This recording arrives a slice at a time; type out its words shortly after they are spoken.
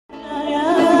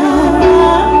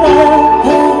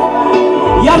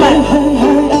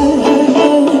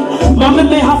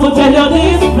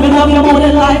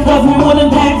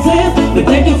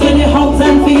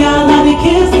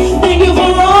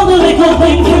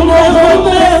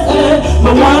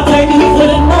But one thank you for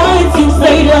the nights you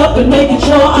stayed up and making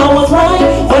sure I was right.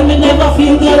 When me never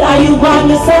feel good, are you by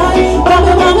my side?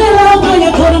 Mommy, love, no,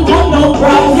 you couldn't put no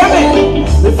price.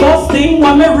 The first thing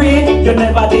when me read, you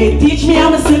never did teach me how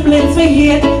my siblings we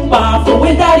hate. But for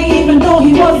with daddy, even though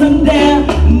he wasn't there.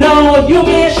 No, you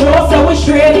made sure so we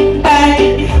straight.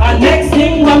 Hey, and next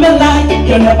thing when me like,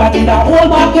 you never did a whole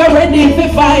back, you're ready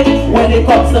to fight. When it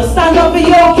comes to stand up for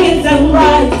your kids and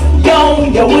rights, yo,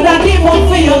 you woulda give up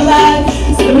for your life.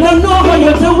 Still don't know how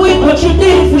you do it, but you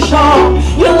did for sure.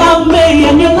 You love me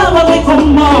and you love a little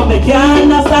more. Me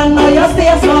can't understand how you stay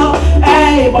so.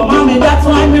 Hey, but mommy, that's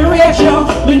why me reach you.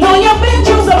 Me know you've been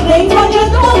through some things, but you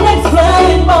don't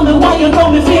explain. Mommy, why you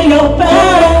know me feel your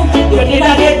pain? You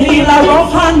didn't get deal a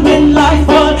rough hand in life,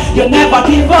 but you never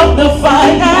give up the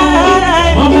fight.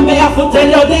 Hey, mommy, may I have to tell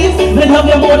you this? Me love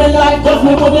you more than life, cause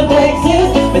me wouldn't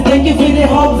exist. Me thank you for the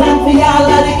hugs and for all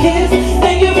of the kiss.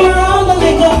 Thank you for all the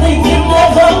little things you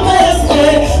never missed.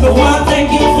 But one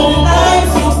thank you for the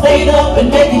nights you stayed up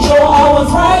and making sure I was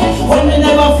right. When me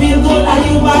never feel good, are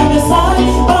you by my side?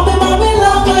 Mommy,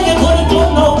 love, no, you couldn't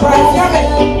put no price.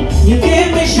 You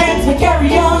give me strength to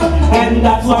carry on, and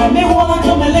that's why me wanna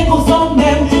do me little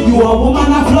something. You a woman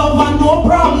of love and no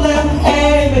problem.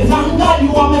 Hey, me thank God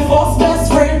you are my first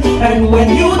best friend. And when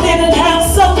you didn't have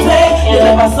something, you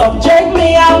never subject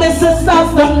me and my sisters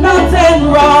to nothing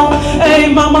wrong.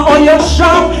 Hey mama, oh you're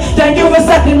strong. Thank you for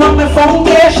setting up my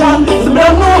foundation. So I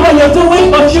don't know how you do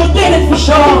it, but you did it for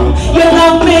sure. You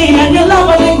love me and you love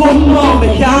a little more.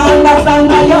 Me can't understand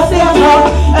how you say so.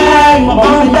 Hey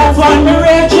mama, that's why me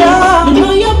reach you. You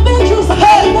know you've been through some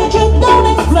pain, but you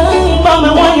don't explain.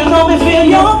 Mama, why you know me feel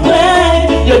your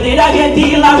pain? You did I get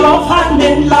deal a rough hand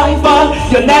in life, but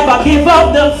you never give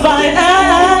up the fight.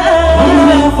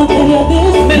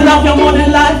 Me love you more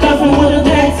than life, cause we wouldn't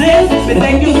exist. Me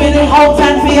thank you for the hope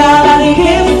and for all of the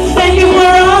gifts. Thank you for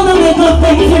all the little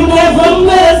things you never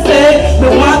missed it. Me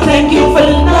want thank you for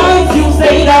the nights you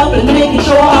stayed up and making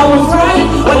sure I was right.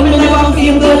 When me never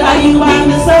feel good, are you by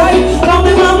my side?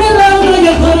 Mommy, love, no,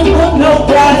 you couldn't put no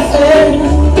price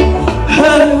in.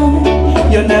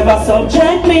 You never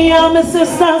subject me and my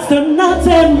sisters to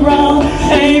nothing wrong.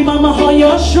 Hey mama, how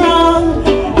you're strong.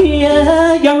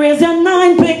 Yeah, you raise your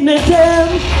 9 picnic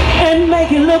and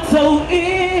make it look so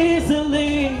easy.